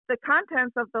The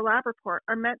contents of the lab report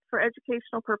are meant for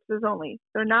educational purposes only.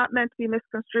 They're not meant to be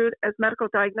misconstrued as medical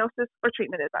diagnosis or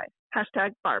treatment advice. Hashtag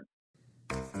Barb.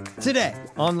 Today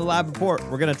on the Lab Report,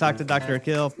 we're going to talk to Dr.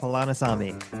 Akil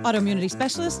Palanisamy, autoimmunity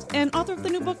specialist and author of the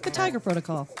new book, The Tiger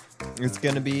Protocol. It's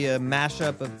going to be a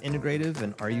mashup of integrative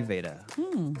and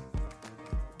Ayurveda.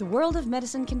 The world of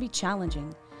medicine can be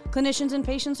challenging. Clinicians and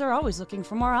patients are always looking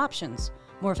for more options,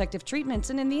 more effective treatments,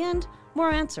 and in the end,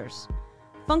 more answers.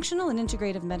 Functional and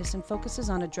integrative medicine focuses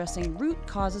on addressing root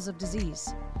causes of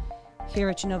disease. Here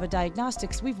at Genova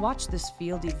Diagnostics, we've watched this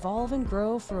field evolve and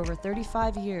grow for over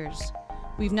 35 years.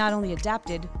 We've not only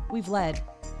adapted, we've led.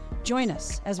 Join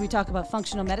us as we talk about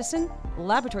functional medicine,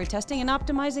 laboratory testing, and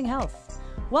optimizing health.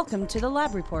 Welcome to the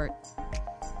Lab Report.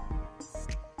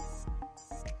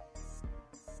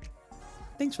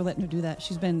 Thanks for letting her do that.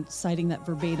 She's been citing that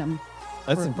verbatim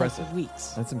That's for impressive. like weeks.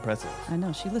 That's impressive. I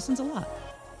know. She listens a lot.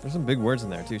 There's some big words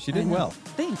in there, too. She did well.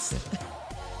 Thanks.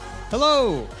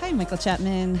 Hello. Hi, Michael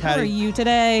Chapman. How Patty. are you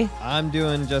today? I'm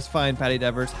doing just fine, Patty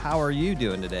Devers. How are you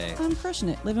doing today? I'm crushing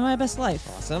it. Living my best life.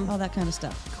 Awesome. All that kind of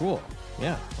stuff. Cool.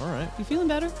 Yeah. All right. You feeling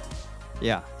better?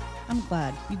 Yeah, I'm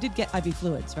glad. You did get IV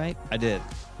fluids, right? I did.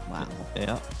 Wow.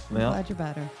 Yeah. I'm Well, glad you're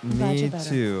better. I'm glad me you're better.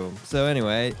 too. So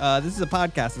anyway, this is a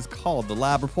podcast. It's called The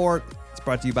Lab Report. It's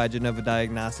brought to you by Genova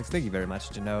Diagnostics. Thank you very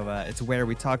much, Genova. It's where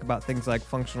we talk about things like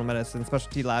functional medicine,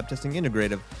 specialty lab testing,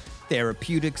 integrative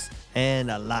therapeutics, and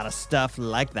a lot of stuff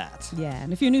like that. Yeah,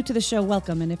 and if you're new to the show,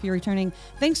 welcome. And if you're returning,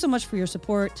 thanks so much for your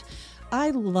support.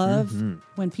 I love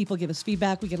when people give us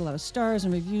feedback. We get a lot of stars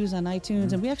and reviews on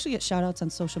iTunes, and we actually get shout outs on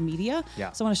social media.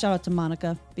 Yeah. So I want to shout out to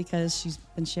Monica because she's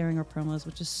been sharing our promos,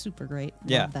 which is super great.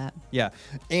 Yeah. Love that. Yeah.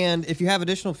 And if you have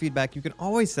additional feedback, you can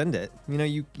always send it. You know,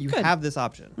 you Good. have this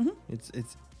option.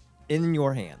 It's in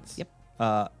your hands.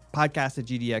 Yep.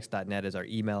 Podcast@gdx.net is our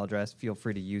email address. Feel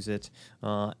free to use it.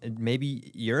 And maybe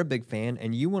you're a big fan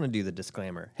and you want to do the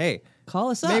disclaimer. Hey, Call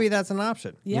us up. maybe that's an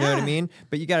option. You know what I Yeah. mean?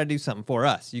 But you got to do something for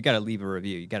us. You got to leave a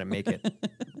review. You got to make it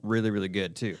really, really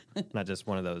good too. Not just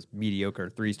one of those mediocre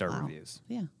 3-star Wow. reviews.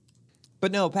 Yeah.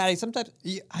 But no, Patty, sometimes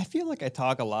I feel like I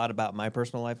talk a lot about my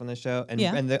personal life on this show, and,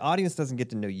 Yeah. and the audience doesn't get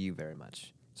to know you very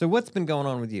much. So what's been going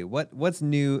on with you? What's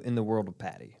new in the world of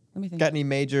Patty? Let me think. Got any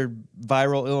major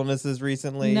viral illnesses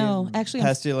recently? No, actually,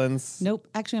 pestilence. Nope.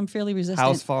 Actually, I'm fairly resistant.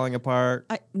 House falling apart.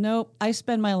 Nope. I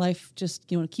spend my life just,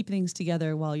 keep things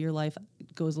together while your life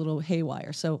goes a little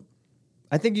haywire. So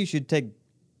I think you should take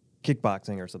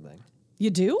kickboxing or something. you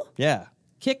do? Yeah,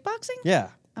 Kickboxing? yeah.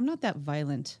 I'm not that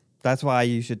violent. That's why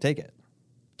you should take it.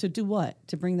 To do what?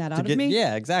 To bring that To out get, of me?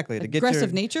 yeah, exactly. To get Aggressive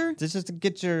your, nature? just to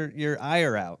get your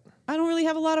ire out. I don't really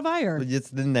have a lot of ire.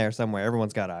 It's in there somewhere.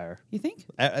 Everyone's got ire. You think?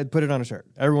 I put it on a shirt.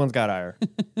 Everyone's got ire.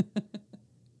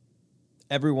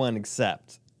 Everyone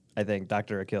except, I think,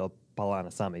 Dr. Akil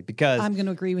Palanisamy, because I'm going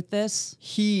to agree with this.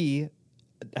 he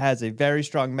has a very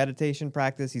strong meditation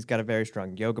practice. He's got a very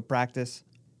strong yoga practice.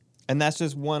 And that's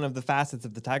just one of the facets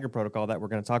of the Tiger Protocol that we're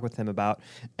going to talk with him about.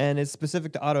 And it's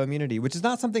specific to autoimmunity, which is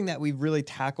not something that we've really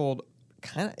tackled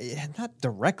not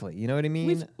directly. You know what I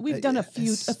mean? We've done a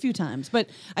few times, but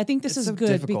I think this it's is so good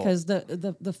difficult. because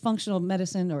the functional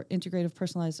medicine or integrative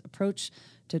personalized approach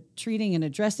to treating and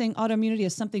addressing autoimmunity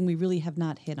is something we really have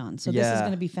not hit on. So this is Yeah.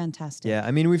 going to be fantastic. Yeah, I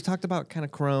mean, we've talked about kind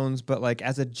of Crohn's, but like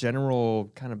as a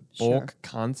general kind of bulk Sure.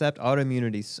 concept,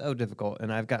 autoimmunity is so difficult.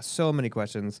 And I've got so many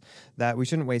questions that we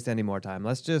shouldn't waste any more time.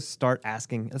 Let's just start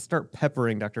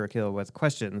peppering Dr. Akil with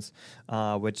questions,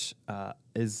 which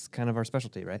is kind of our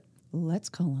specialty, right? Let's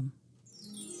call him.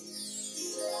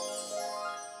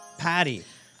 Patty.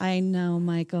 I know,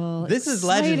 Michael. This is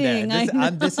Exciting.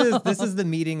 legendary. This I know. is the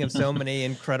meeting of so many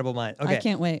incredible minds. Okay. I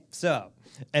can't wait. So,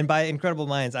 and by incredible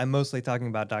minds, I'm mostly talking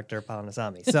about Dr.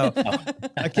 Palanisamy. So,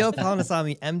 Akil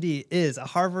Palanisamy, MD, is a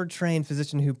Harvard-trained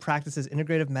physician who practices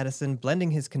integrative medicine, blending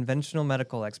his conventional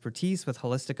medical expertise with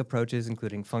holistic approaches,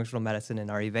 including functional medicine and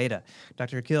Ayurveda.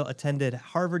 Dr. Akil attended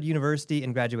Harvard University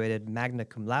and graduated magna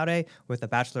cum laude with a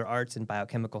Bachelor of Arts in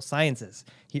Biochemical Sciences.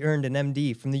 He earned an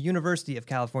MD from the University of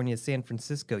California, San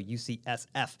Francisco,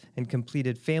 UCSF, and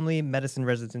completed family medicine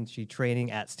residency training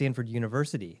at Stanford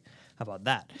University. How about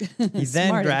that? He then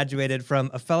Smarty. graduated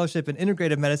from a fellowship in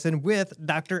integrative medicine with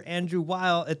Dr. Andrew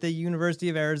Weil at the University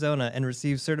of Arizona and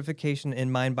received certification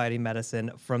in mind-body medicine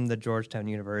from the Georgetown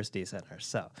University Center.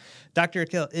 So, Dr.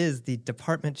 Akil is the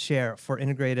department chair for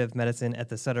integrative medicine at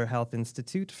the Sutter Health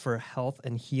Institute for Health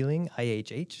and Healing,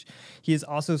 IHH. He has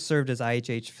also served as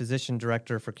IHH physician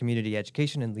director for community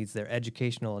education and leads their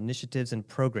educational initiatives and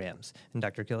programs. And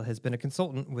Dr. Akil has been a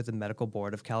consultant with the Medical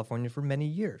Board of California for many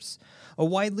years. A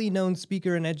widely known well-known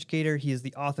speaker and educator. He is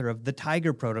the author of The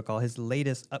Tiger Protocol, his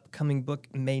latest upcoming book,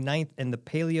 May 9th, and The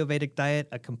Paleo-Vedic Diet,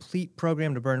 a complete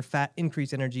program to burn fat,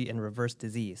 increase energy, and reverse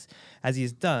disease. As he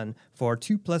has done for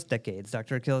 2+ decades,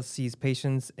 Dr. Akil sees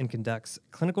patients and conducts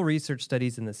clinical research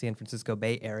studies in the San Francisco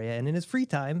Bay Area, and in his free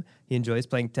time, he enjoys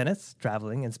playing tennis,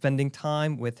 traveling, and spending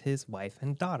time with his wife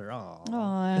and daughter.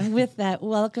 Aww, and with that,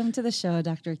 welcome to the show,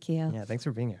 Dr. Akil. Yeah, thanks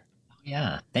for being here.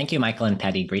 Yeah. Thank you, Michael and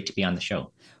Patty. Great to be on the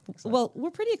show. Well, we're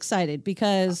pretty excited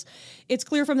because it's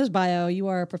clear from this bio you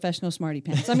are a professional smarty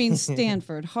pants. I mean,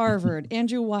 Stanford, Harvard,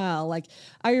 Andrew Weil, like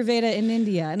Ayurveda in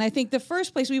India. And I think the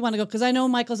first place we want to go, because I know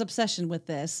Michael's obsession with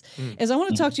this, is I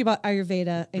want to talk to you about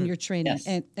Ayurveda and your training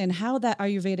and how that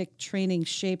Ayurvedic training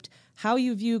shaped how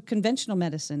you view conventional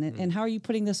medicine and how are you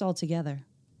putting this all together?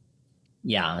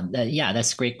 Yeah,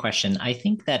 that's a great question. I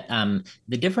think that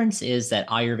the difference is that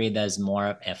Ayurveda is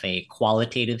more of a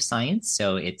qualitative science.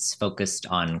 So it's focused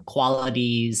on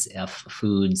qualities of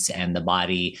foods and the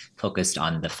body, focused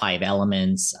on the 5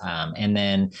 elements. And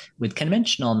then with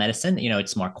conventional medicine,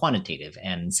 it's more quantitative.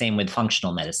 And same with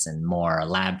functional medicine, more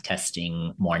lab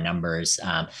testing, more numbers.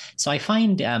 So I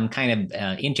find kind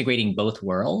of integrating both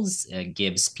worlds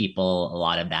gives people a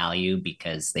lot of value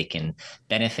because they can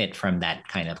benefit from that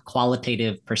kind of qualitative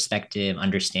perspective,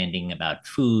 understanding about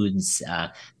foods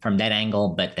from that angle,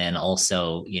 but then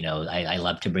also, I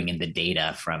love to bring in the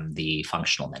data from the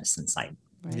functional medicine side.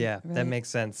 Right. That makes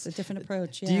sense. It's a different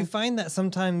approach. Do you find that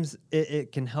sometimes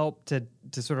it can help to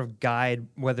sort of guide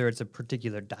whether it's a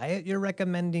particular diet you're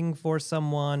recommending for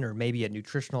someone or maybe a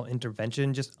nutritional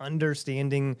intervention, just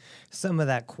understanding some of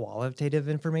that qualitative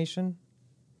information?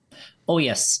 Oh,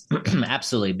 yes,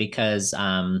 absolutely. Because,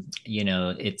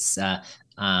 it's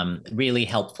really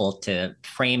helpful to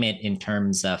frame it in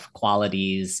terms of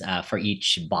qualities for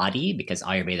each body, because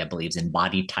Ayurveda believes in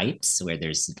body types, where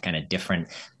there's kind of different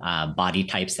body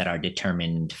types that are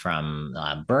determined from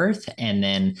birth. And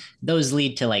then those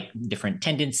lead to like different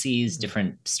tendencies,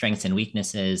 different strengths and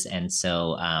weaknesses. And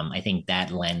so I think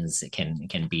that lens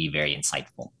can be very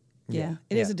insightful. Yeah,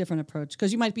 it is a different approach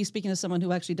because you might be speaking to someone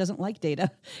who actually doesn't like data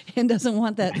and doesn't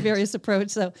want that various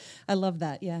approach. So I love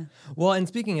that. Yeah. Well, and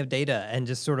speaking of data and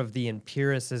just sort of the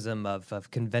empiricism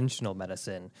of conventional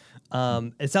medicine,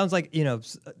 it sounds like,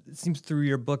 it seems through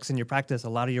your books and your practice, a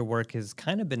lot of your work has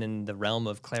kind of been in the realm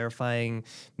of clarifying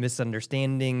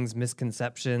misunderstandings,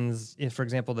 misconceptions. For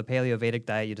example, the Paleo-Vedic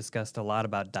diet, you discussed a lot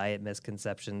about diet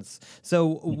misconceptions.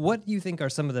 So what do you think are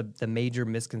some of the major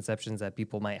misconceptions that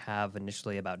people might have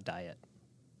initially about diet?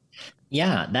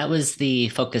 Yeah, that was the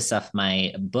focus of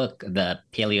my book, The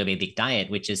Paleo-Vedic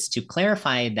Diet, which is to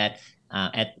clarify that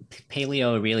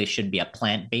paleo really should be a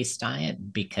plant-based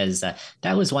diet, because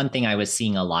that was one thing I was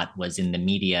seeing a lot was in the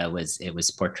media it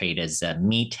was portrayed as a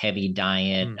meat-heavy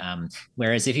diet.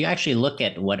 Whereas if you actually look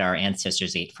at what our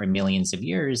ancestors ate for millions of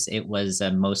years, it was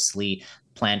mostly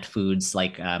plant foods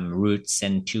like roots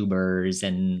and tubers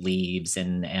and leaves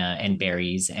and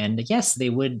berries. And yes, they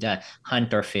would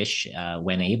hunt or fish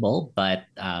when able, but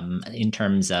in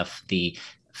terms of the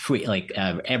free,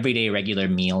 everyday regular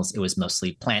meals, it was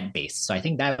mostly plant-based. So I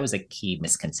think that was a key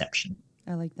misconception.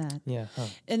 I like that. Yeah. Huh.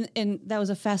 And that was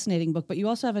a fascinating book, but you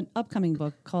also have an upcoming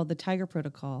book called The Tiger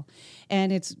Protocol,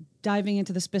 and it's diving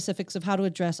into the specifics of how to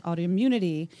address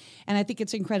autoimmunity. And I think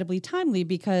it's incredibly timely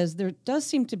because there does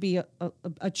seem to be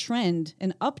a trend,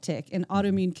 an uptick in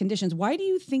autoimmune conditions. Why do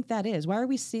you think that is? Why are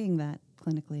we seeing that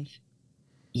clinically?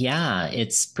 Yeah,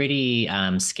 it's pretty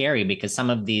scary because some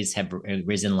of these have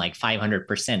risen like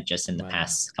 500% just in the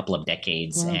past couple of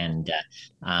decades. Wow. And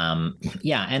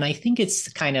and I think it's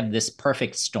kind of this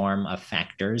perfect storm of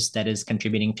factors that is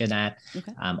contributing to that.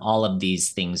 Okay. All of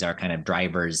these things are kind of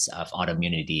drivers of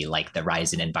autoimmunity, like the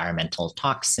rise in environmental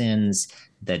toxins,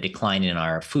 the decline in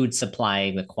our food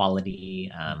supply, the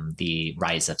quality, the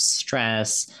rise of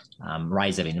stress,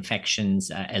 rise of infections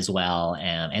as well.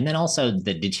 And then also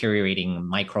the deteriorating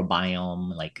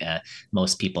microbiome, like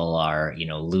most people are,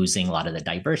 losing a lot of the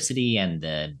diversity and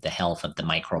the health of the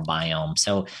microbiome.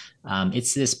 So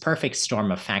it's this perfect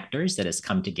storm of factors that has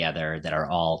come together that are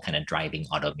all kind of driving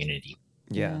autoimmunity.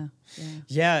 Yeah,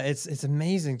 it's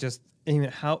amazing just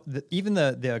how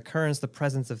the occurrence, the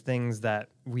presence of things that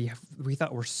we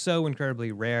thought were so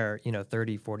incredibly rare,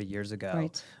 30, 40 years ago.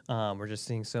 Right. We're just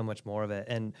seeing so much more of it.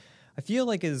 And I feel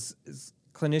like as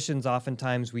clinicians,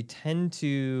 oftentimes we tend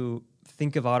to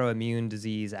think of autoimmune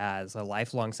disease as a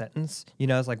lifelong sentence.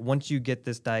 It's like once you get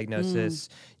this diagnosis,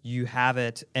 you have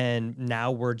it, and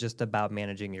now we're just about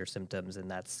managing your symptoms, and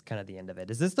that's kind of the end of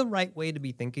it. Is this the right way to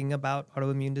be thinking about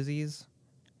autoimmune disease?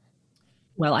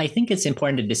 Well, I think it's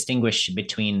important to distinguish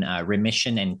between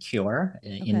remission and cure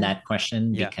in that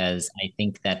question, because I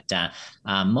think that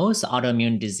most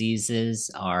autoimmune diseases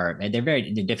they're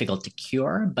very difficult to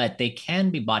cure, but they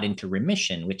can be brought into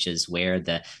remission, which is where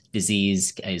the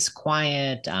disease is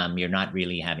quiet, you're not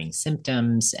really having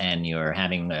symptoms, and you're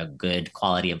having a good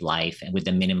quality of life with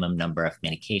the minimum number of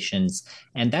medications.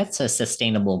 And that's a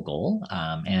sustainable goal.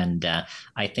 And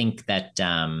I think that,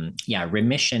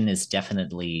 remission is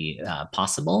definitely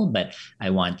possible, but I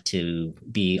want to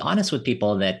be honest with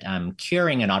people that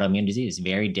curing an autoimmune disease is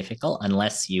very difficult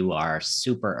unless you are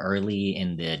super early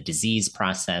in the disease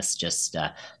process. Just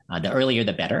the earlier,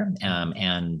 the better.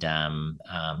 The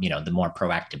more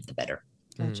proactive, the better.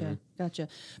 Gotcha.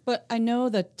 But I know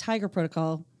the TIGER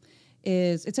protocol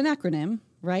it's an acronym,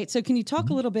 right? So can you talk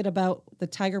a little bit about the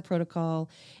TIGER protocol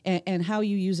and how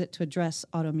you use it to address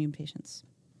autoimmune patients?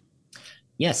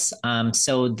 Yes.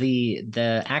 So the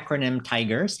acronym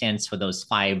TIGER stands for those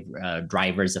 5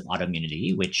 drivers of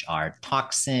autoimmunity, which are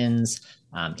toxins,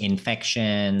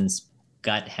 infections,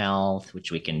 gut health,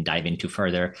 which we can dive into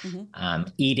further,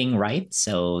 eating right,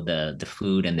 so the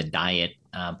food and the diet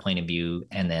point of view,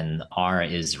 and then R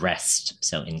is rest,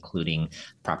 so including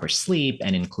proper sleep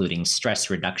and including stress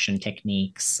reduction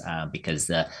techniques, because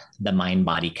the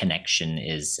mind-body connection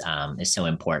is so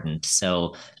important.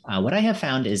 So what I have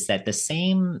found is that the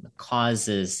same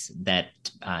causes that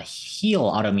heal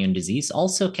autoimmune disease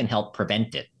also can help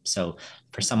prevent it. So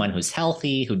for someone who's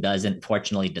healthy, who does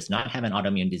not have an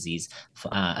autoimmune disease,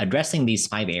 addressing these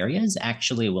 5 areas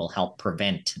actually will help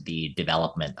prevent the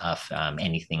development of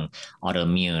anything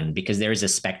autoimmune, because there is a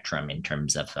spectrum in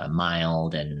terms of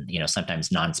mild and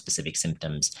sometimes non-specific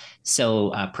symptoms.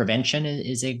 So prevention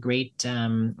is a great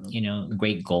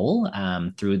great goal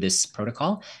through this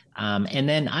protocol. And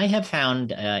then I have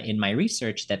found in my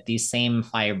research that these same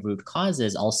 5 root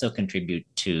causes also contribute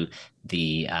to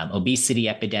the obesity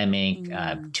epidemic,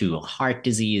 to heart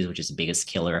disease, which is the biggest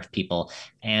killer of people,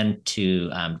 and to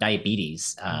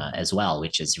diabetes as well,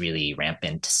 which is really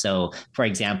rampant. So, for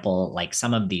example, like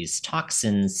some of these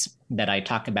toxins that I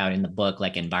talk about in the book,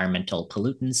 like environmental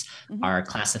pollutants, are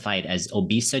classified as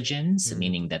obesogens,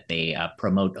 meaning that they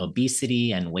promote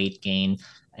obesity and weight gain.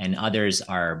 And others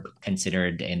are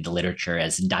considered in the literature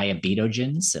as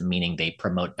diabetogens, meaning they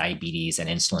promote diabetes and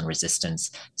insulin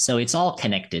resistance. So it's all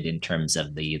connected in terms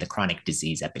of the chronic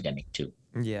disease epidemic too.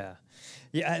 Yeah,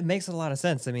 it makes a lot of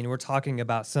sense. I mean, we're talking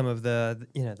about some of the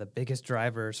biggest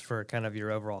drivers for kind of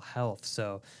your overall health.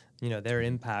 So, their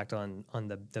impact on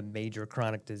the major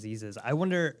chronic diseases. I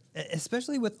wonder,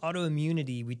 especially with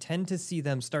autoimmunity, we tend to see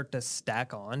them start to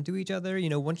stack on to each other.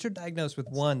 Once you're diagnosed with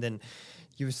one, then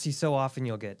you see so often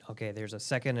you'll get, there's a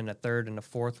second and a third and a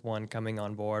fourth one coming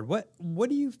on board. What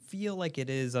do you feel like it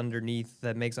is underneath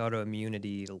that makes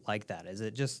autoimmunity like that? Is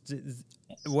it just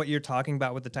what you're talking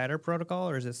about with the TIGER protocol,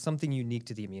 or is it something unique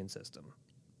to the immune system?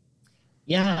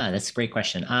 Yeah, that's a great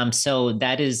question. So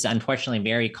that is unfortunately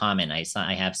very common.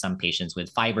 I have some patients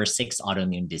with 5 or 6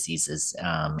 autoimmune diseases,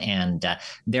 and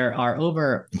there are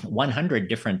over 100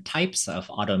 different types of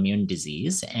autoimmune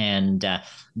disease, and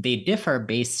they differ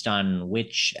based on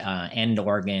which end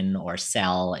organ or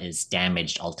cell is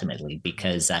damaged ultimately.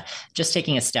 Because just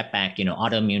taking a step back,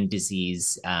 autoimmune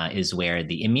disease is where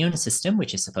the immune system,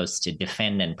 which is supposed to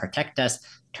defend and protect us,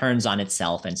 turns on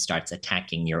itself and starts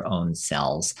attacking your own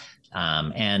cells.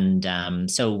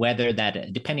 So whether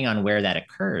that, depending on where that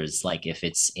occurs, like if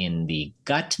it's in the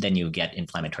gut, then you get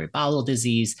inflammatory bowel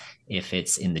disease. If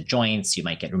it's in the joints, you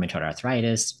might get rheumatoid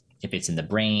arthritis. If it's in the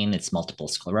brain, it's multiple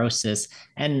sclerosis,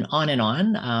 and on and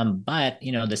on. But,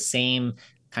 the same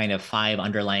kind of 5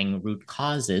 underlying root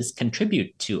causes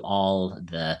contribute to all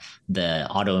the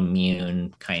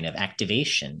autoimmune kind of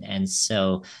activation. And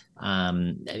so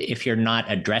if you're not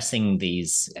addressing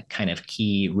these kind of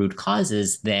key root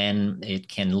causes, then it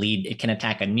can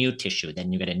attack a new tissue,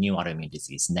 then you get a new autoimmune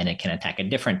disease, and then it can attack a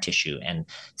different tissue. And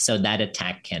so that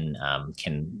attack can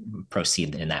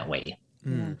proceed in that way.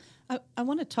 Yeah. I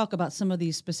want to talk about some of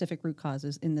these specific root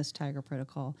causes in this TIGER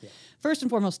protocol. Yeah. First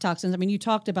and foremost, toxins. I mean, you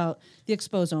talked about the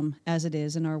exposome as it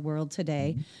is in our world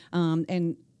today.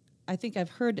 And I think I've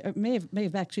heard, it may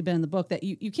have actually been in the book, that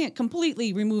you can't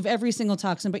completely remove every single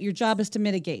toxin, but your job is to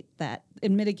mitigate that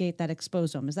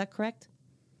exposome. Is that correct?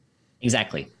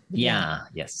 Exactly. Yeah.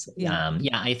 Yes. Yeah.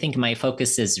 I think my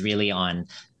focus is really on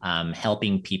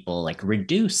helping people like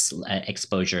reduce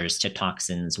exposures to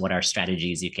toxins. What are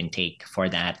strategies you can take for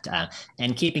that?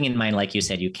 And keeping in mind, like you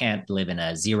said, you can't live in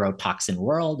a zero toxin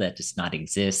world. That does not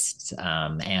exist.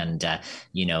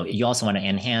 You also want to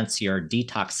enhance your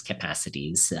detox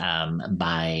capacities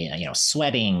by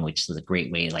sweating, which is a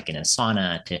great way, like in a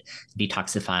sauna, to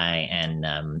detoxify, and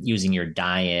using your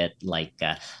diet. Like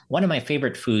one of my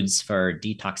favorite foods for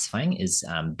detoxifying is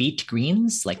beet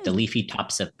greens, like the leafy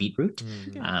tops of beetroot.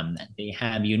 They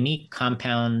have unique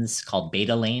compounds called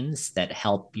betalains that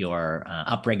help your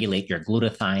upregulate your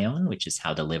glutathione, which is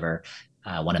how the liver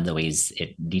one of the ways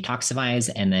it detoxifies.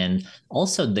 And then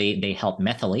also they help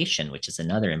methylation, which is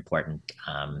another important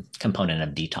component of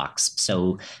detox.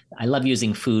 So I love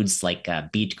using foods like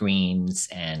beet greens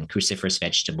and cruciferous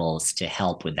vegetables to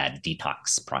help with that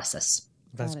detox process.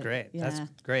 That's great. Yeah. That's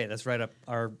great. That's right up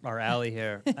our alley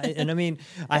here.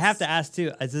 I have to ask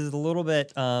too, this is a little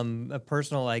bit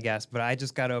personal, I guess, but I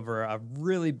just got over a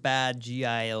really bad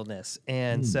GI illness.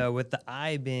 And so with the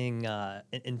eye being an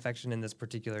infection in this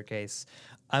particular case,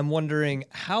 I'm wondering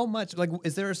how much, like,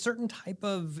 is there a certain type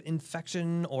of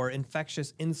infection or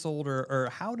infectious insult, or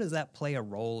how does that play a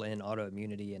role in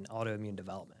autoimmunity and autoimmune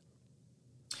development?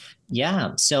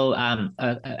 Yeah, so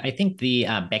I think the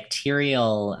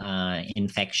bacterial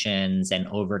infections and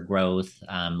overgrowth,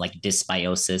 like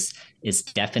dysbiosis, is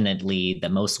definitely the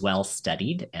most well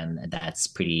studied, and that's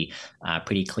pretty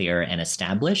clear and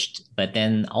established. But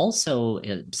then also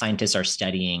scientists are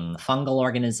studying fungal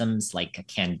organisms like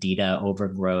Candida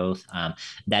overgrowth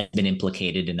that's been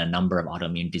implicated in a number of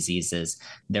autoimmune diseases.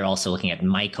 They're also looking at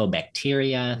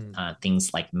mycobacteria,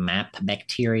 things like MAP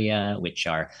bacteria, which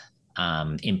are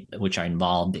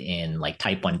involved in like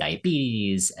type 1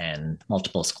 diabetes and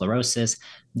multiple sclerosis.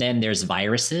 Then there's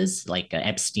viruses like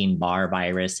Epstein-Barr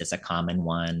virus is a common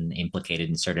one implicated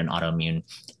in certain autoimmune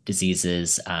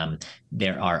diseases.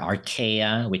 There are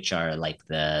archaea, which are like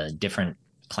the different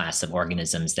class of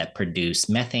organisms that produce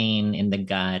methane in the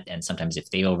gut, and sometimes if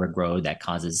they overgrow, that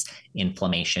causes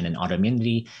inflammation and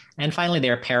autoimmunity. And finally,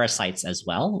 there are parasites as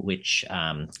well, which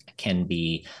can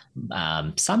be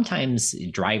sometimes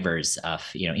drivers of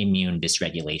immune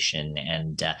dysregulation.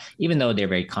 And even though they're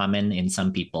very common in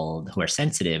some people who are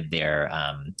sensitive, they're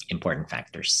important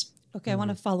factors. Okay, I want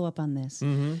to follow up on this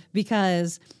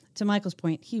because, to Michael's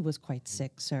point, he was quite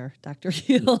sick, sir, Dr.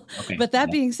 Akil. Okay. But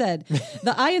that being said,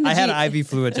 the eye and the I G... had IV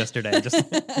fluid yesterday.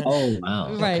 Oh,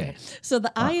 wow. Right. Okay. So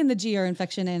the eye and the G are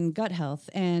infection and gut health.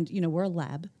 And, we're a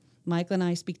lab. Michael and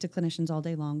I speak to clinicians all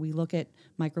day long. We look at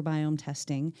microbiome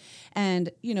testing. And,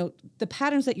 the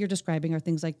patterns that you're describing are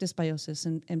things like dysbiosis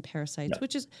and parasites,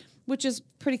 which is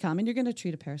pretty common. You're going to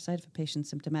treat a parasite if a patient's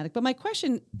symptomatic. But my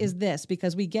question is this,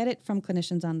 because we get it from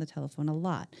clinicians on the telephone a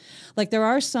lot. Like, there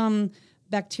are some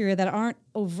bacteria that aren't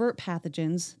overt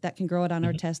pathogens that can grow it on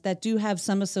our test that do have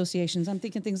some associations. I'm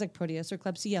thinking things like Proteus or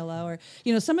Klebsiella or,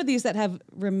 some of these that have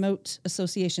remote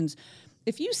associations.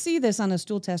 If you see this on a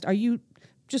stool test, are you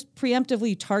just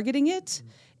preemptively targeting it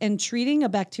and treating a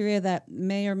bacteria that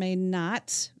may or may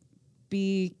not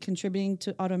be contributing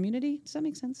to autoimmunity? Does that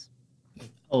make sense?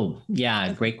 Oh,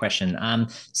 yeah, great question. I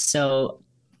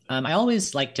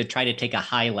always like to try to take a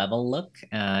high level look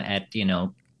at,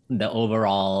 the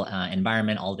overall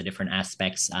environment, all the different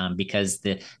aspects, because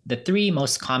the three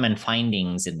most common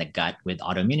findings in the gut with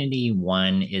autoimmunity,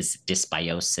 one is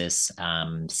dysbiosis,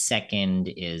 second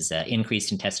is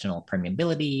increased intestinal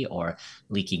permeability or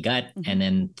leaky gut, and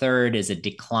then third is a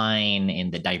decline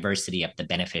in the diversity of the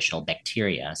beneficial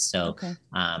bacteria. So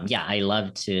I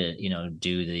love to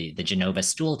do the Genova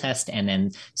stool test, and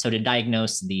then so to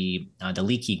diagnose the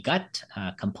leaky gut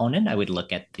component, I would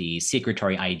look at the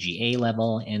secretory IgA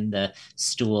level in the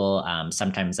stool.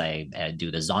 Sometimes I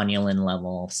do the zonulin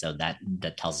level, so that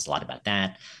tells us a lot about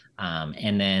that.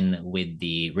 And then with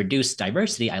the reduced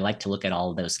diversity, I like to look at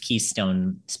all those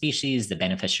keystone species, the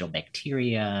beneficial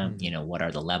bacteria, what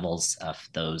are the levels of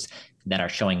those that are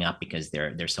showing up because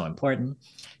they're so important.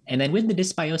 And then with the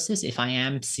dysbiosis, if I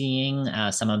am seeing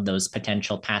some of those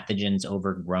potential pathogens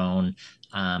overgrown,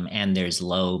 and there's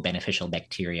low beneficial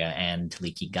bacteria and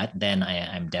leaky gut, then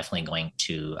I'm definitely going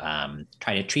to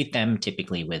try to treat them,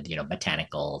 typically with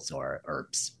botanicals or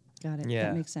herbs. Got it. Yeah.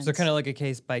 That makes sense. So kind of like a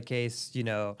case by case,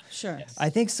 Sure. Yes. I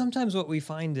think sometimes what we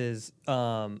find is,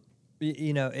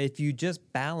 if you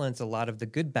just balance a lot of the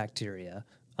good bacteria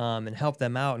and help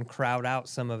them out and crowd out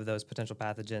some of those potential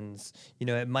pathogens,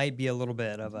 it might be a little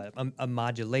bit of a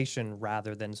modulation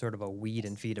rather than sort of a weed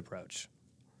and feed approach.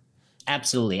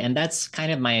 Absolutely. And that's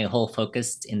kind of my whole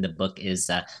focus in the book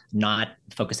is not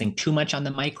focusing too much on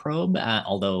the microbe,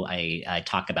 although I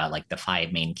talk about like the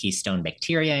 5 main keystone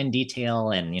bacteria in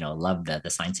detail and, love the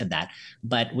science of that.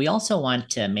 But we also want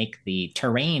to make the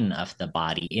terrain of the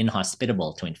body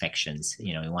inhospitable to infections.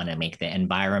 We want to make the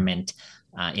environment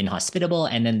inhospitable,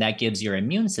 and then that gives your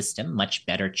immune system much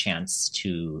better chance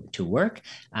to work.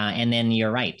 And then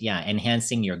you're right,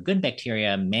 enhancing your good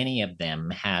bacteria. Many of them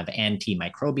have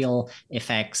antimicrobial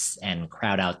effects and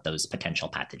crowd out those potential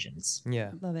pathogens.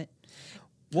 Yeah, love it.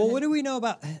 Well, what do we know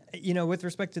about, with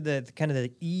respect to the kind of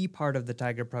the E part of the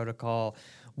Tiger Protocol?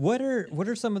 What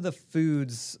are some of the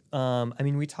foods?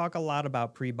 We talk a lot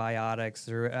about prebiotics,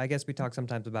 or I guess we talk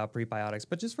sometimes about prebiotics,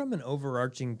 but just from an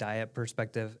overarching diet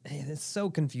perspective, it's so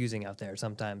confusing out there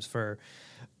sometimes.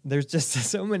 There's just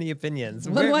so many opinions.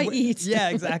 What do I eat? Yeah,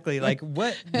 exactly. Like,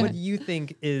 what do you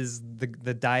think is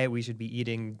the diet we should be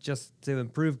eating just to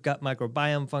improve gut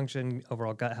microbiome function,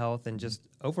 overall gut health, and just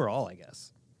overall, I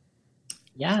guess?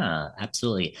 Yeah,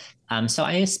 absolutely. So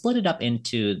I split it up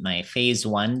into my phase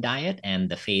 1 diet and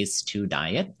the phase 2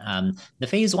 diet. The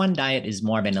phase 1 diet is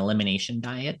more of an elimination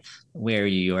diet where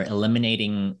you're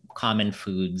eliminating common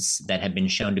foods that have been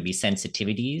shown to be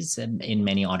sensitivities in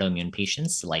many autoimmune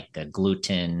patients, like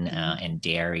gluten and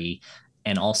dairy.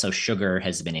 And also sugar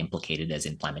has been implicated as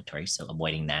inflammatory, so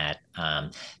avoiding that.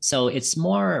 So it's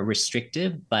more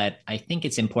restrictive, but I think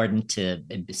it's important to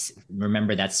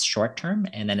remember that's short term.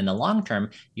 And then in the long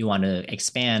term, you want to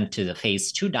expand to the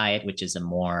phase 2 diet, which is a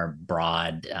more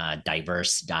broad,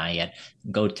 diverse diet,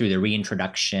 go through the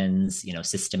reintroductions,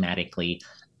 systematically.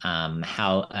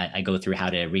 How I go through how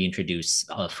to reintroduce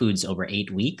foods over 8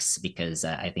 weeks, because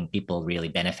I think people really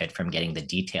benefit from getting the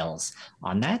details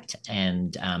on that.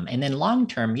 And then long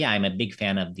term, I'm a big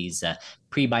fan of these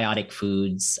prebiotic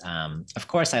foods. Of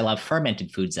course, I love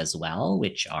fermented foods as well,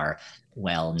 which are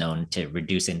well known to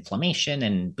reduce inflammation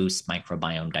and boost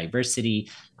microbiome diversity.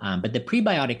 But the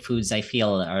prebiotic foods I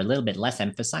feel are a little bit less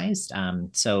emphasized.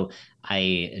 So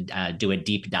I do a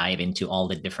deep dive into all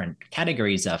the different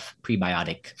categories of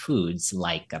prebiotic foods,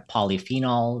 like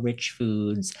polyphenol-rich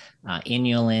foods,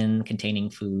 inulin-containing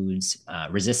foods,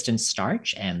 resistant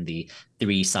starch, and the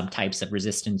 3 subtypes of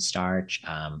resistant starch,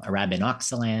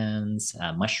 arabinoxylans,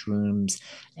 mushrooms.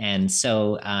 And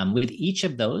so with each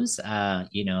of those,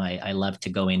 I love to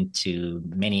go into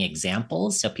many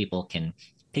examples so people can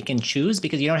pick and choose,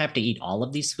 because you don't have to eat all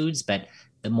of these foods, but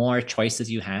the more choices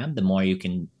you have, the more you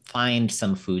can find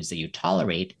some foods that you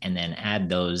tolerate and then add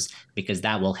those, because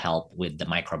that will help with the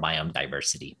microbiome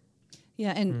diversity.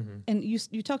 Yeah, and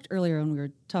you talked earlier when we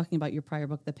were talking about your prior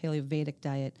book, The Paleo-Vedic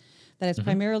Diet, that it's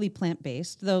primarily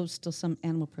plant-based, though still some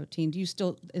animal protein.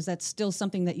 Is that still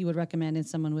something that you would recommend in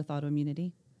someone with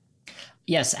autoimmunity?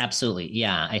 Yes, absolutely.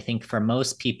 Yeah, I think for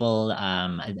most people,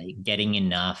 getting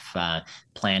enough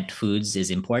plant foods is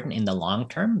important in the long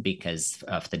term, because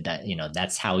of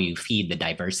that's how you feed the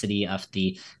diversity of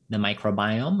the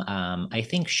microbiome. I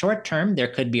think short term there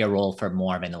could be a role for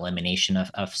more of an elimination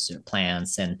of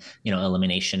plants and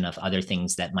elimination of other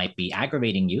things that might be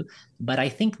aggravating you. But I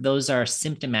think those are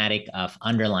symptomatic of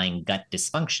underlying gut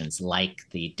dysfunctions, like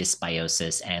the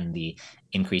dysbiosis and the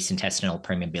increased intestinal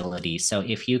permeability. So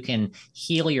if you can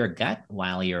heal your gut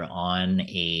while you're on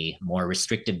a more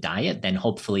restrictive diet, then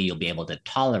hopefully you'll be able to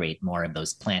tolerate more of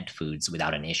those plant foods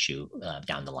without an issue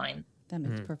down the line. That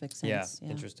makes perfect sense. Yeah,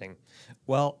 interesting.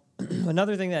 Well,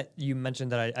 another thing that you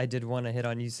mentioned that I did want to hit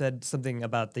on, you said something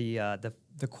about the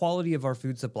quality of our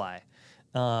food supply.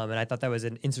 And I thought that was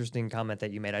an interesting comment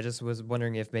that you made. I just was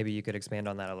wondering if maybe you could expand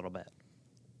on that a little bit.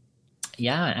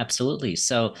 Yeah, absolutely.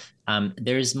 So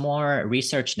there's more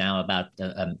research now about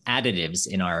the additives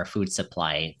in our food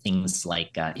supply, things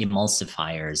like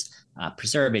emulsifiers,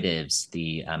 preservatives,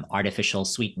 the artificial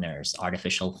sweeteners,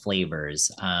 artificial flavors.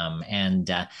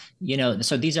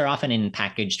 So these are often in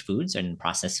packaged foods and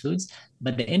processed foods.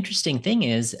 But the interesting thing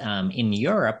is in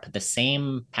Europe, the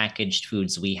same packaged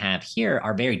foods we have here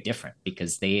are very different,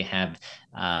 because they have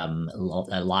a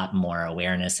lot more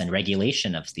awareness and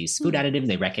regulation of these food additives.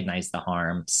 They recognize the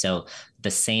harm. So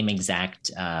the same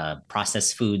exact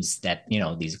processed foods that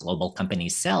these global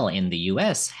companies sell in the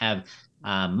US have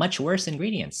much worse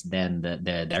ingredients than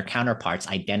their counterparts,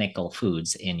 identical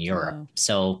foods in Europe. Wow.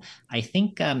 So I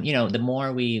think, the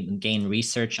more we gain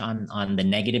research on the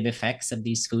negative effects of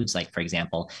these foods, like, for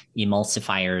example,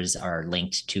 emulsifiers are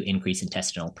linked to increased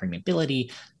intestinal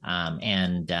permeability.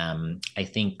 I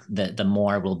think the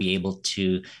more we'll be able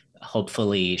to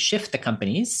hopefully shift the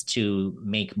companies to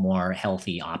make more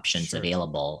healthy options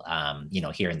available,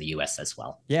 here in the US as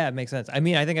well. Yeah, it makes sense. I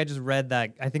mean, I think I just read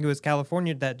that, I think it was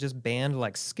California that just banned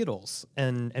like Skittles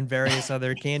and various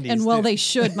other candies. And well, they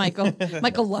should, Michael.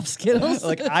 Michael loves Skittles.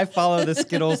 Like I follow the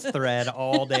Skittles thread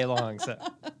all day long. So.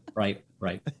 Right.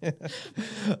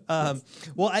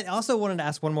 Well, I also wanted to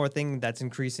ask one more thing that's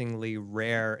increasingly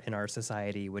rare in our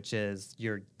society, which is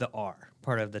the R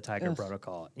part of the Tiger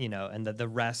Protocol, and the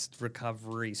rest,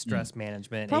 recovery, stress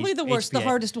management. Probably the worst, HPA. the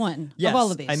hardest one Yes, of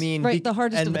all of these. I mean, right, the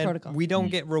hardest of the protocol. We don't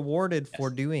get rewarded for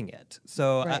Yes. doing it.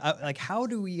 So, Right. how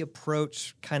do we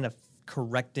approach kind of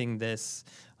correcting this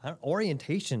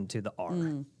orientation to the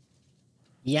R?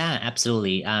 Yeah,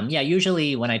 absolutely.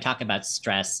 Usually when I talk about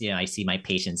stress, I see my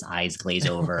patients' eyes glaze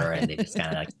over and they just kind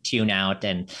of like tune out.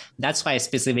 And that's why I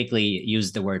specifically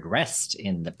use the word rest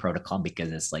in the protocol,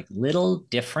 because it's like little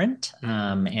different.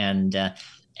 And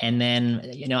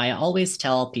then, I always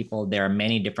tell people there are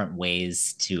many different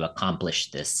ways to accomplish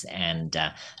this. And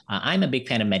I'm a big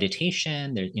fan of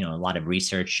meditation. There's, a lot of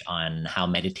research on how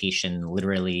meditation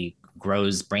literally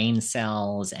grows brain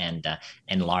cells and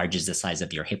enlarges the size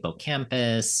of your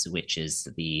hippocampus, which is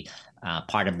the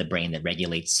part of the brain that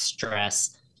regulates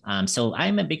stress. So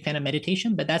I'm a big fan of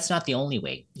meditation, but that's not the only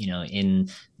way. In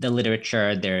the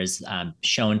literature, there's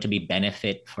shown to be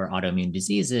benefit for autoimmune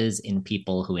diseases in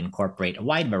people who incorporate a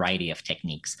wide variety of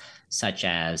techniques, such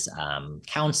as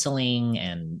counseling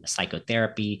and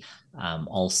psychotherapy.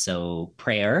 Also,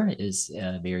 prayer is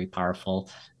very powerful.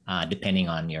 Depending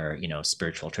on your,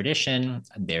 spiritual tradition.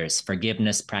 There's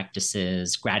forgiveness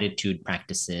practices, gratitude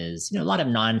practices, a lot of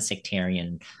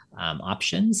non-sectarian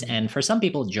options. And for some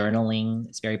people, journaling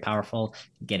is very powerful,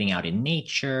 getting out in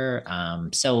nature.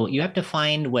 So you have to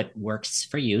find what works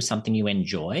for you, something you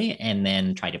enjoy, and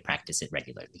then try to practice it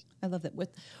regularly. I love that.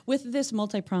 With this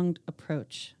multi-pronged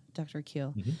approach, Dr.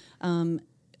 Akil,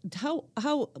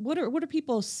 what are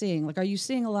people seeing? Like, are you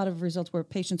seeing a lot of results where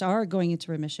patients are going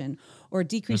into remission or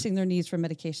decreasing their needs for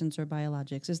medications or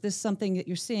biologics? Is this something that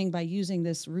you're seeing by using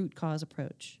this root cause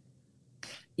approach?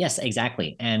 Yes,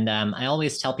 exactly. And I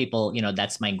always tell people,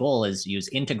 that's my goal, is use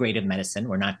integrative medicine.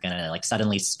 We're not going to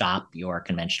suddenly stop your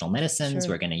conventional medicines.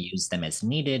 Sure. We're going to use them as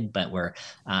needed. But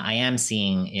I am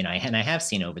seeing, and I have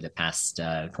seen over the past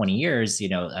 20 years,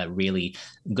 a really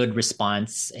good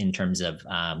response in terms of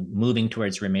moving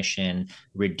towards remission,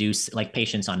 reduce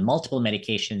patients on multiple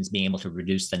medications, being able to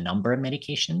reduce the number of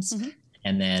medications. Mm-hmm.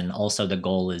 And then also the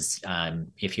goal is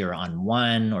if you're on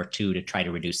one or two, to try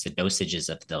to reduce the dosages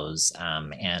of those.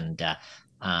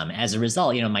 As a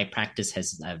result, my practice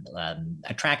has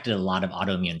attracted a lot of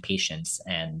autoimmune patients,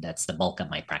 and that's the bulk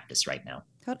of my practice right now.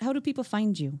 How do people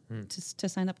find you to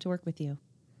sign up to work with you?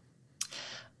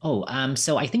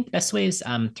 So I think the best way is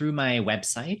through my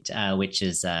website, which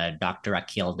is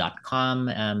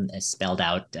drakil.com, spelled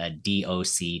out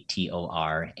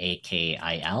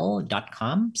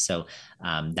doctorakil.com. So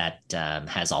that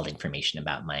has all the information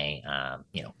about my,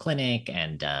 clinic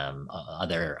and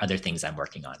other things I'm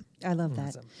working on. I love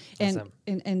that. Awesome.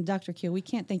 And Dr. Akil, we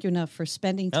can't thank you enough for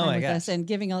spending time with us and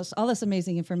giving us all this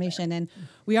amazing information. And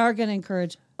we are going to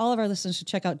encourage all of our listeners to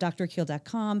check out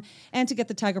drakil.com and to get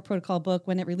the Tiger Protocol book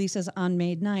when it releases on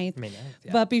May 9th.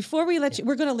 Yeah. But before we let you,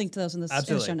 we're going to link to those in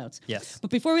the show notes. Yes.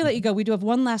 But before we let you go, we do have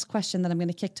one last question that I'm going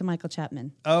to kick to Michael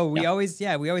Chapman. Oh, we always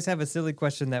have a silly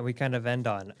question that we kind of end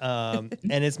on.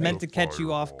 And it's meant to catch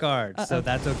you off guard. So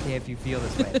that's okay if you feel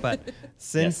this way. But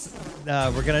since we've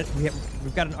got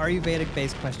an Ayurvedic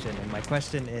based question, and my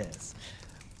question is,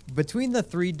 between the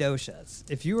three doshas,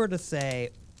 if you were to say,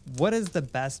 what is the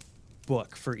best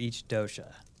book for each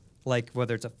dosha, like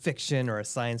whether it's a fiction or a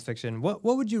science fiction, what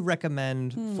would you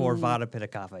recommend for Vata Pitta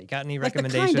Kapha? You got any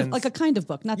recommendations? Like a kind of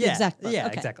book, not the exact book. Yeah,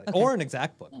 exactly. Okay. Or an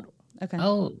exact book. Okay.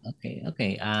 Oh, okay.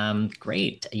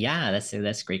 Great. Yeah, that's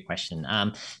a great question.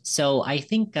 So I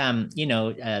think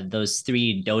those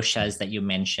three doshas that you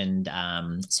mentioned.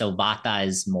 So Vata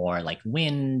is more like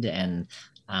wind, and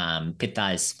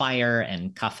Pitta is fire,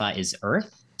 and Kapha is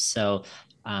earth. So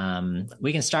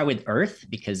we can start with earth,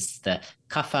 because the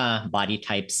Kapha body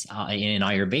types in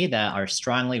Ayurveda are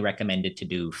strongly recommended to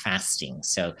do fasting.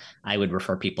 So I would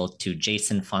refer people to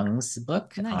Jason Fung's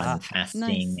book on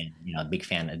fasting, and a big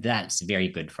fan of that. It's very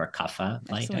good for Kapha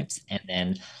body types. And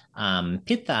then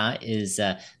Pitta is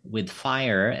with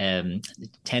fire,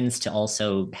 tends to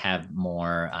also have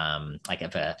more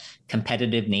of a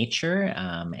competitive nature,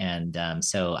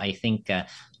 so I think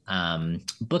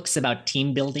books about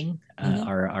team building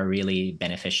are really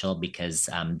beneficial because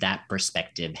that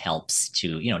perspective helps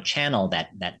to channel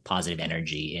that positive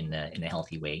energy in a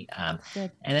healthy way.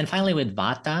 And then finally with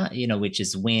Vata, which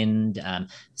is wind.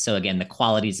 So again, the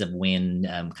qualities of wind,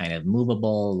 kind of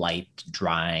movable, light,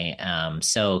 dry.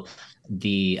 So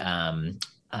the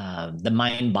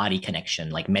mind-body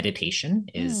connection, like meditation,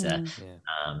 is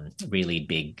really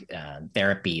big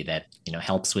therapy that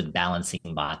helps with balancing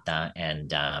Vata.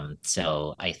 And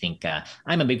so I think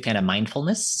I'm a big fan of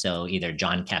mindfulness. So either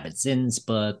John Kabat-Zinn's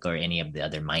book or any of the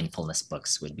other mindfulness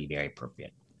books would be very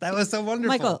appropriate. That was so wonderful.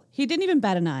 Michael, he didn't even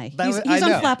bat an eye. He's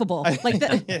unflappable. Like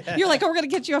that. Yeah. You're like, oh, we're going to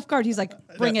get you off guard. He's like,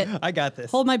 bring it. I got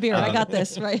this. Hold my beer. I got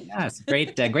this, right? Yes,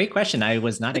 great question. I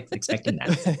was not expecting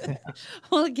that.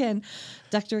 Well, again,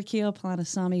 Dr. Akil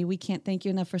Palanisamy, we can't thank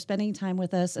you enough for spending time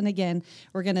with us. And again,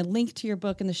 we're going to link to your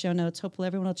book in the show notes. Hopefully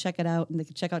everyone will check it out, and they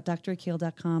can check out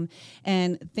drakil.com.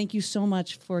 And thank you so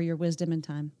much for your wisdom and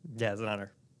time. Yeah, it's an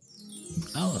honor.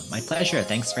 Oh, my pleasure.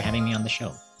 Thanks for having me on the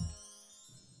show.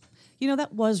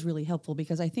 That was really helpful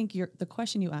because I think the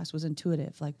question you asked was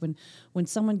intuitive. Like when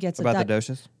someone gets about the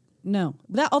dosas. No,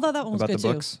 although that one was about good the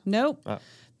too. Books? Nope.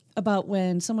 About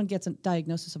when someone gets a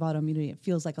diagnosis of autoimmunity, it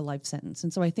feels like a life sentence.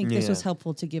 And so I think this was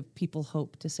helpful to give people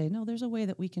hope to say, no, there's a way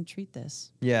that we can treat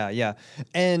this. Yeah.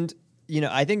 And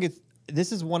I think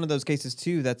this is one of those cases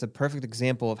too that's a perfect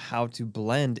example of how to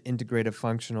blend integrative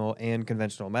functional and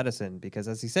conventional medicine, because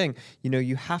as he's saying,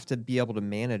 you have to be able to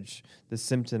manage the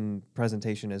symptom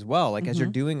presentation as well. Like as you're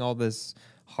doing all this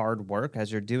hard work,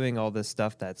 as you're doing all this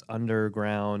stuff that's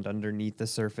underground, underneath the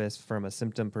surface from a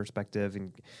symptom perspective,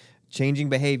 and changing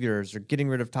behaviors or getting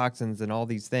rid of toxins and all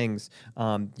these things,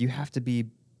 you have to be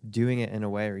doing it in a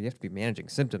way, or you have to be managing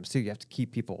symptoms too. You have to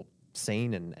keep people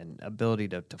sane and ability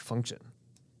to function.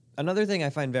 Another thing I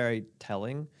find very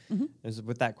telling is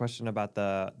with that question about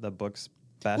the book's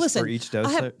best for each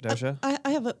dosha. I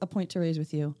have a point to raise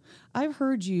with you. I've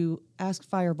heard you ask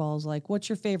fireballs like, what's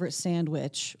your favorite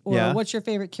sandwich? Or what's your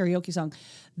favorite karaoke song?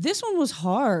 This one was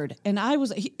hard, and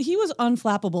he was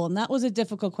unflappable, and that was a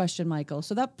difficult question, Michael.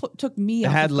 So that took me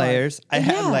off. I had layers,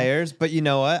 but you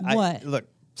know what? What? Look,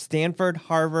 Stanford,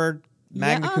 Harvard,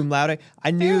 magna cum laude.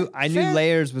 I knew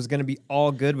layers was going to be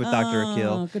all good with Dr.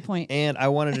 Akil. Good point. And I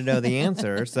wanted to know the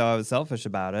answer, so I was selfish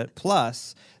about it.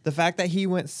 Plus, the fact that he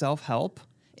went self-help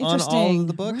on all of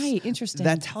the books. Right, interesting.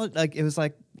 It was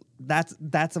like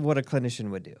that's what a clinician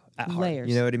would do at heart. Layers.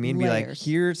 You know what I mean? Layers.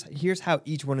 Be like, here's how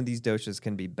each one of these doshas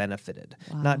can be benefited.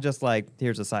 Wow. Not just like,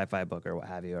 here's a sci-fi book or what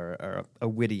have you, or a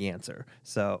witty answer.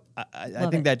 So I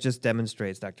think that just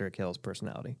demonstrates Dr. Akil's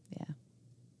personality. Yeah.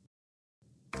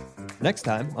 Next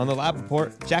time on the Lab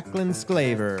Report, Jacqueline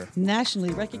Sclaver,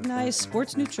 nationally recognized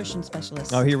sports nutrition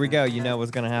specialist. Oh, here we go. You know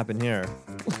what's going to happen here.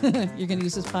 You're going to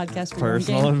use this podcast for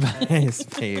personal advice,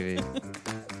 baby.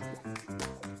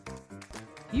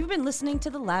 You've been listening to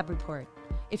the Lab Report.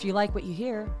 If you like what you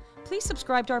hear, please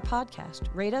subscribe to our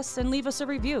podcast, rate us, and leave us a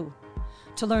review.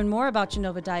 To learn more about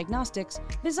Genova Diagnostics,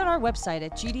 visit our website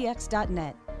at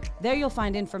gdx.net. There you'll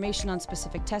find information on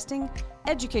specific testing,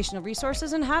 educational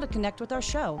resources, and how to connect with our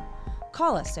show.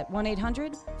 Call us at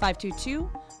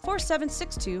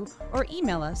 1-800-522-4762 or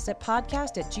email us at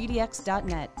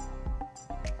podcast@gdx.net.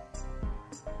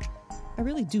 I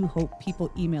really do hope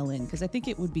people email in, because I think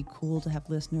it would be cool to have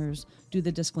listeners do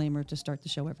the disclaimer to start the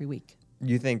show every week.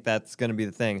 You think that's going to be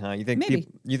the thing, huh? You think Maybe.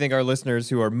 You think our listeners,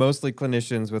 who are mostly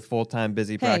clinicians with full-time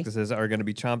busy practices, are going to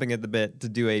be chomping at the bit to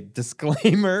do a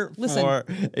disclaimer for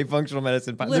a functional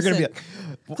medicine? They're going to be like,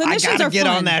 I got to get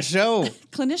on that show.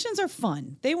 Clinicians are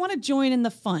fun. They want to join in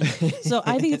the fun. So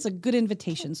I think it's a good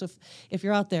invitation. So if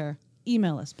you're out there,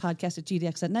 email us,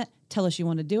 podcast@gdx.net. Tell us you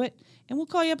want to do it, and we'll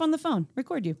call you up on the phone,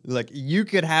 record you. Like, you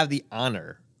could have the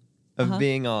honor of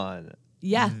being on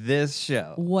this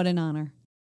show. What an honor.